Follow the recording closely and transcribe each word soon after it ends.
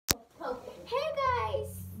Hey guys!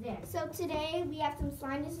 There. So today we have some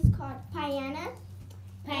slime. This is called Piana.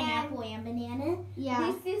 Pineapple and banana.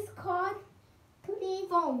 Yeah. This is called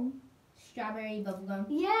Foam. strawberry bubblegum.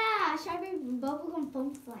 Yeah, strawberry bubblegum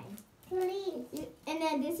foam slime. Please. And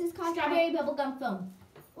then this is called Strawberry bubblegum foam.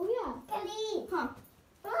 Oh yeah. Please. Huh.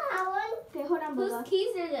 Okay, hold on, Whose Bubba.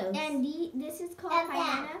 keys are those? And this is called And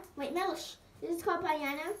Piana. Wait, no. This is called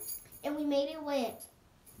Piana, and we made it with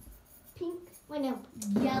pink. Wait, no.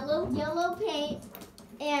 Yellow paint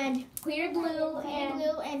and clear glue and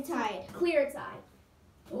glue and Tide. clear tie.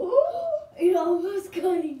 Oh, it almost got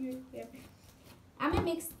in your hair. I'm gonna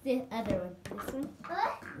mix the other one. This one.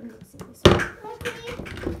 What? Mix it this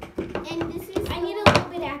way. And this is I need a little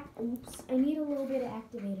bit I need a little bit of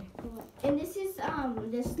activator. And this is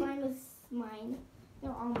this slime is mine.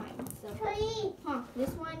 They're all mine. So Please.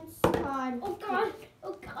 this one's called Oh god.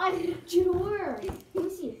 Oh god. Jador. Let me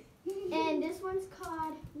see. And this one's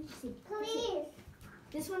called let me see. Please.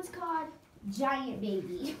 This one's called Giant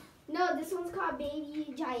baby. no, this one's called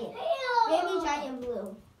Baby Giant. Ew. Baby Giant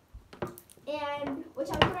Blue. And which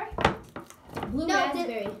other color? Blue No,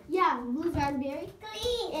 raspberry. Yeah, blue raspberry.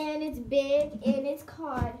 Please. And it's big and it's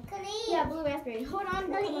called Please. yeah, blue raspberry. Hold on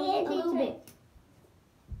a little bit.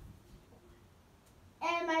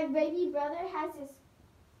 And my baby brother has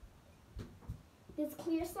this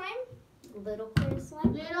clear slime. Little clear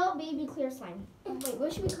slime. Little baby clear slime. Wait,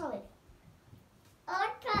 what should we call it?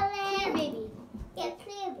 What color? Clear baby. Yeah,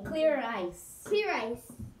 clear. Clear ice. Clear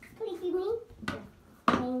ice. Please give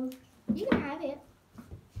me. You can have it.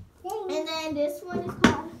 Thanks. And then this one is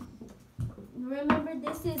called Remember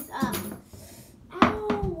this is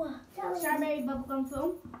strawberry bubblegum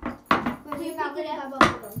foam. we you got pick it rid up? of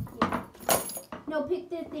both of them. Yeah. No, pick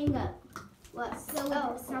the thing up. What? So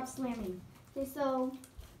stop slamming. Okay, so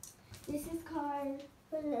this is called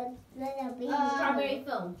Little baby. Strawberry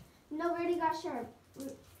foam. no, we already got sharp.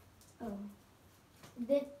 Oh.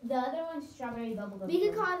 The other one's strawberry bubblegum. We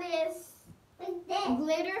could foam. call this What's that?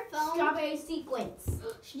 glitter foam. Strawberry sequence.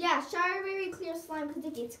 Yeah, strawberry clear slime because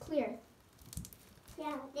it gets clear.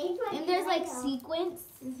 Yeah, this one. And there's like yellow. sequence.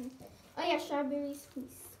 Oh yeah, strawberry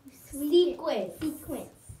sweet Sequence. sequence.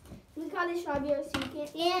 We call it strawberry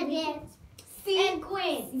sequence. Yeah, yeah.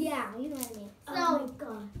 Sequence. Yeah, you know what I mean. Oh my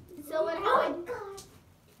god. So what? Oh my god.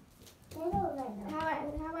 Little.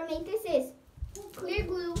 How I make this is clear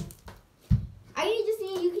glue.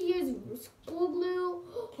 You can use school glue.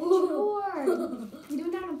 Sure. I'm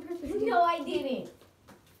doing that on purpose. No, I didn't.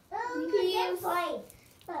 Oh, You can that's use-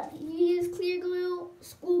 white. You use clear glue,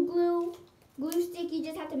 school glue, glue stick. You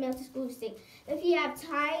just have to melt the glue stick. If you have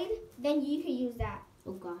Tide, then you can use that.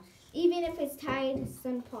 Oh gosh. Even if it's Tide,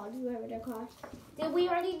 Sun Pods, whatever they're called. Did we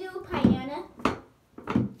already do Piana?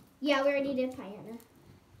 Yeah, we already did Piana.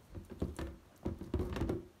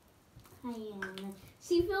 Piana.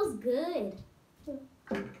 She feels good.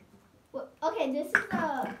 Well, okay, this is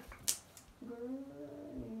a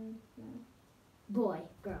Boy,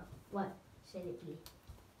 girl. What should it be?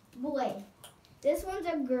 boy. This one's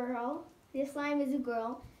a girl. This slime is a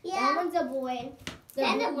girl. That Yeah. one's a boy. The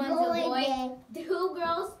And blue a one's a boy. boy. 2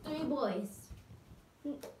 girls, 3 boys.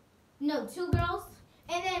 No, 2 girls.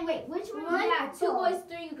 And then wait, which one? One Yeah, 2 boy. boys,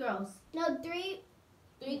 3 girls. No, three.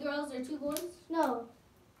 3 girls or 2 boys? No,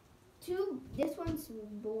 two. This one's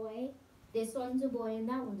boy. This one's a boy and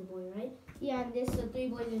that one's a boy, right? Yeah, and this So 3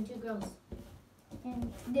 boys and 2 girls.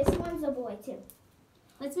 and this one's a boy too.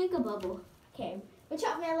 Let's make a bubble. Okay. Watch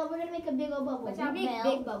out, Melo. We're gonna make a big old bubble. Watch We out, make Mel.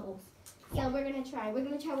 big bubbles. So we're gonna try. We're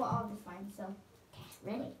gonna try with all the slime. So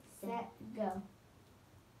Ready? set, go.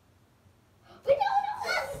 Wait,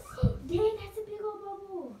 no. Dang, that's a big old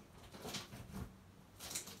bubble.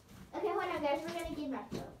 Okay, hold on, guys. We're gonna get back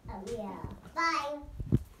to it. Oh yeah. Bye.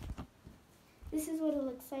 This is what it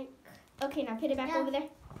looks like. Okay, now put it back Yeah. over there.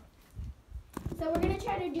 So we're gonna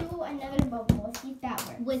try to do another bubble. Let's see if that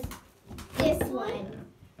works. With This one.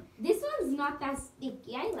 this one's not that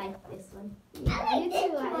sticky. I like this one. I like Me this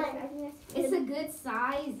too. one. I think that's It's good. a good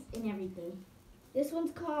size and everything. This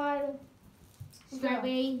one's called.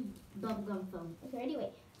 Strawberry bubblegum foam. Okay, ready?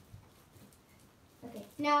 Wait. Okay,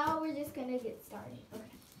 now we're just gonna get started. Okay.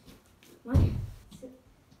 What?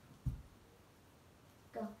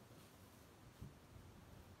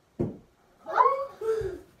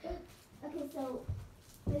 Okay, so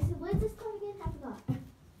this is what is this called again? I forgot.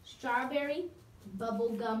 Strawberry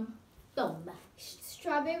bubblegum foam.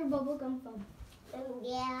 Strawberry bubblegum foam.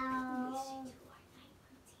 Yeah.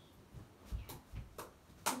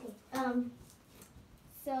 Okay.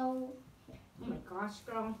 So Oh my gosh,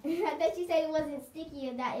 girl. I thought you said it wasn't sticky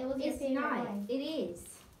and that it was your It's favorite not. one. It is.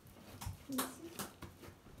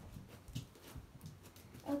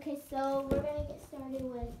 Okay, so we're gonna get started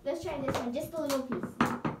with. Let's try this one, just a little piece.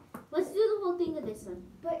 Let's do the whole thing of this one.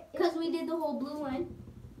 But Because we did the whole blue one.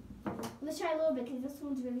 let's try a little bit because this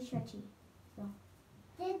one's really stretchy.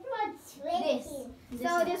 This one's tricky.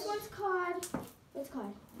 So this one's called. What's it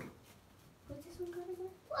called? What's this one called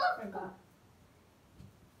again? I forgot.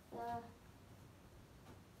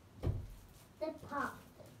 The pop.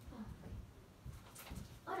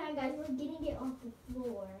 Alright, guys, we're getting it off the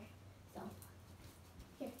floor. So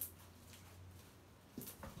here.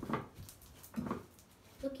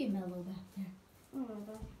 Look at Mellow back there. Oh my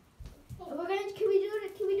god. We're gonna. Can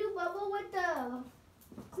we do bubble with the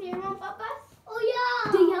clear one, papas? Oh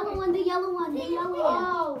yeah. The yellow one, the yellow one, the yellow one.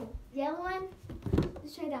 Oh, yellow one.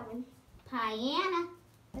 Let's try that one. Piana.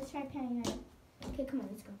 Let's try panning on it. Okay, come on,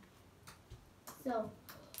 let's go. So,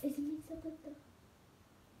 is it mixed up with the?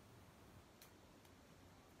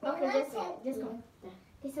 Okay, just go.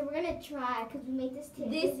 Okay, so we're gonna try because we made this tip.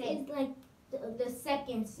 This is like the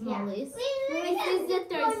second smallest. Wait, This is the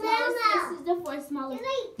third smallest. This is the fourth smallest.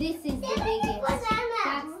 This is the biggest. banana.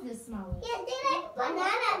 That's the smallest. Yeah, they like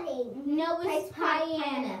banana thing. No, it's It's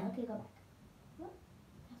Piana. Okay, go back.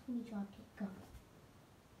 That's when we dropped it. Go.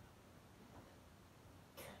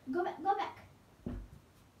 Go back. Go back.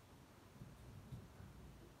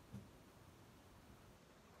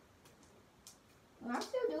 Well, I'm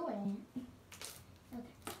still doing it.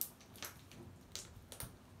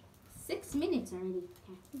 6 minutes already.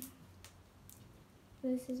 Okay.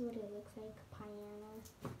 This is what it looks like,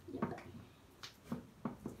 piano.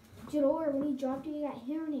 Jador, when you dropped it, you got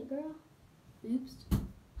hair on it, girl. Oops.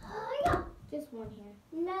 Oh yeah. Just one hair.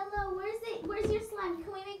 Mello, where's your slime?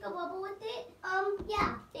 Can we make a bubble with it?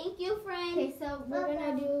 Yeah. Thank you, friend. Okay, so we're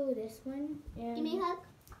gonna do this one. And Give me a hug.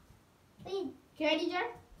 Wait. You ready, Jar?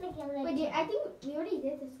 Wait. Wait, I think we already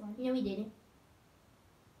did this one. No, we didn't.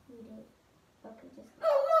 We did. Okay, just.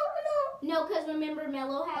 No, because remember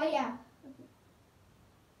Mello had Oh it? yeah.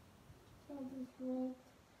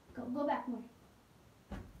 Go back more.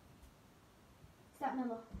 Stop,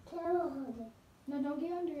 Mello. No, don't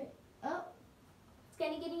get under it. Oh. It's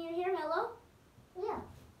gonna get in your hair, Mello. Yeah.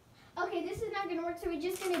 Okay, this is not gonna work, so we're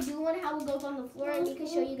just gonna do one how it goes on the floor and we can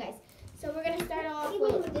show you guys. So we're gonna start off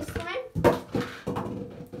with this one.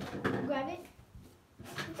 Grab it.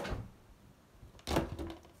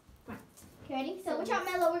 Okay, ready? So watch out,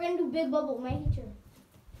 Mello. We're gonna do big bubble. My teacher.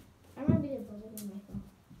 I'm gonna do big bubble in my phone.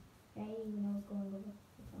 I didn't even know what's going on.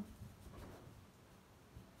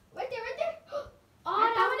 Right there. Oh,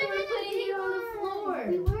 I thought we were putting it on the floor.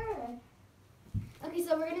 We were. Okay, so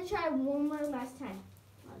we're gonna try one more last time.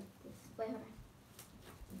 Wait, hold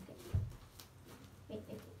on.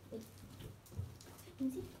 Okay. Wait. Let me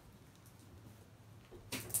see.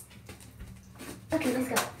 Okay, let's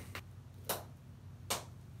go.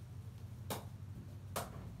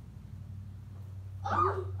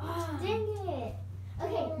 Oh, dang it.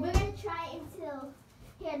 Okay, we're gonna try until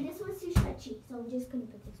here. This one's too stretchy, so I'm just gonna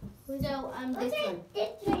put this one. So, this one. This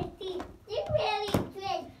really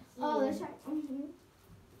tricky. Oh, let's try.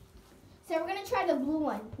 So we're gonna try the blue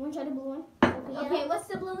one. Wanna try the blue one? Okay, what's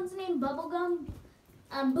the blue one's name? Bubblegum?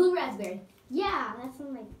 Blue raspberry. Yeah, that's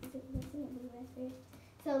one like. That's in the blue raspberry.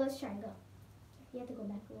 So let's try and go. You have to go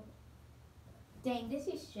back a little. Dang, this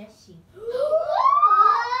is stretchy.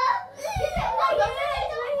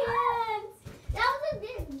 That was a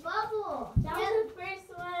big bubble. That was the first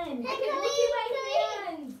one. Hey, Look at my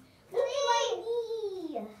hands.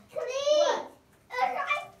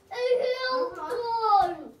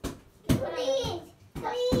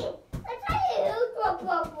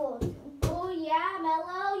 Oh yeah,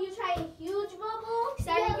 Mello, you try a huge bubble?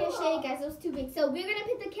 Sorry, I can't show you guys. It was too big. So we're gonna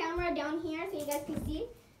put the camera down here so you guys can see.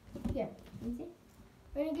 Here, let me see.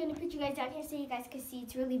 We're gonna put you guys down here so you guys can see.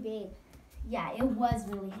 It's really big. Yeah, it was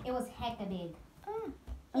hecka big.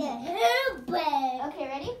 Okay,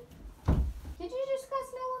 ready? Did you just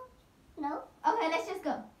cuss Mello? No. Okay, let's just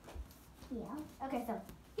go. Yeah. Okay, so.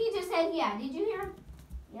 He just said yeah. Did you hear him?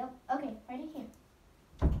 Yep. Okay, ready here.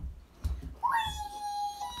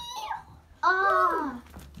 Ah,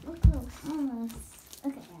 almost.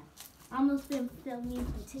 Okay, almost been filming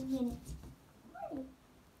for 2 minutes.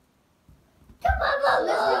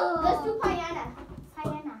 Let's do Piana.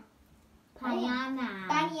 Piana. Piana.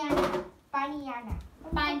 Baniana. Baniana.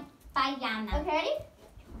 Piana. Okay, ready?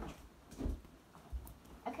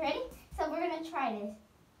 Okay, ready? So we're gonna try this.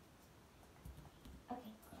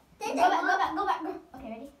 Okay. Go back. Okay,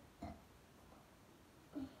 ready?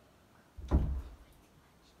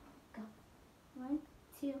 Go. 1,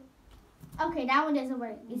 2. Okay, that one doesn't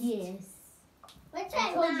work. Yes. Let's I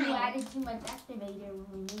try told you I mine. added too much activator when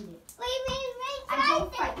we made it. Wait. I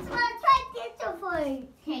don't fight. Try this one.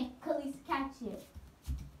 Okay, Khalees, catch it.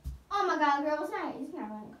 Oh my God, girl, it's not going to come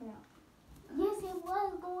out. Yes, it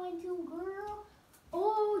was going to, girl.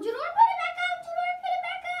 Oh, Jador, put it back up. Jador, put it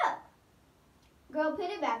back up. Girl, put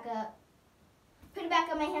it back up. Put it back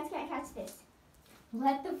up. My hands can't catch this.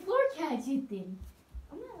 Let the floor catch it then.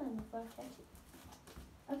 I'm not letting the floor catch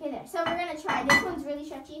it. Okay, there. So we're going to try. This one's really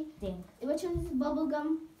stretchy. Think. Which one's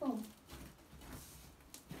bubblegum foam?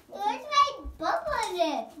 Where's my bubble in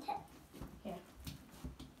it? Here.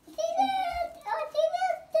 See this? Oh, see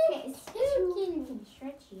this? Okay, it's too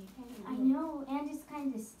stretchy. I know, and it's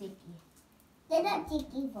kind of sticky. They're not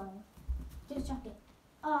sticky for. Just chuck it.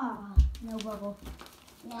 Ah, no bubble.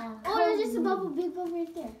 Yeah. Oh, there's just a bubble, big bubble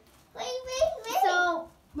right there. Wait. So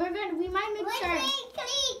we might mix our.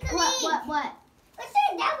 Wait. What? What's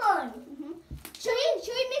that one? Should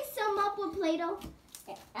we mix some up with Play-Doh?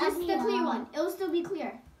 Just the clear one. It will still be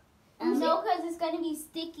clear. No, because it's going to be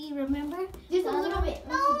sticky, remember? Just a little bit.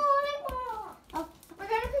 No, We're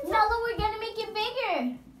gonna put some. No, we're going to make it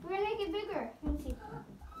bigger. We're gonna make it bigger. Let me see.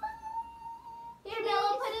 Here,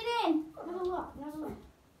 Bella, put it in. Not a lot. No,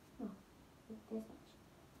 this much.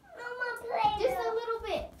 no more play. Just a little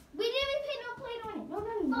bit. We didn't put no Play-Doh in it. No,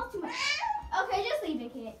 not too much. Okay, just leave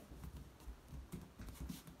it, Kate.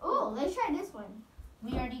 Oh, let's try this one.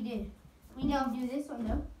 We already did. We need to do this one,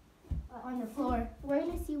 though. On the floor. We're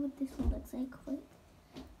gonna see what this one looks like. Wait.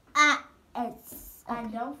 I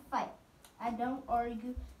don't fight. I don't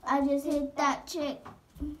argue. I just hit that chick.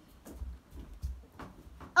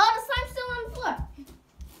 Oh, the slime's still on the floor.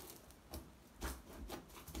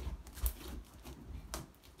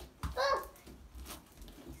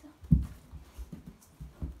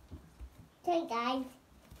 Okay, guys.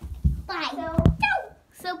 Bye.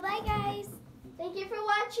 So bye, guys. Thank you for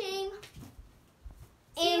watching.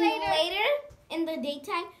 See you later. later in the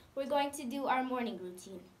daytime, we're going to do our morning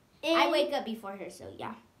routine. I wake up before her, so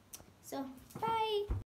yeah. So, bye.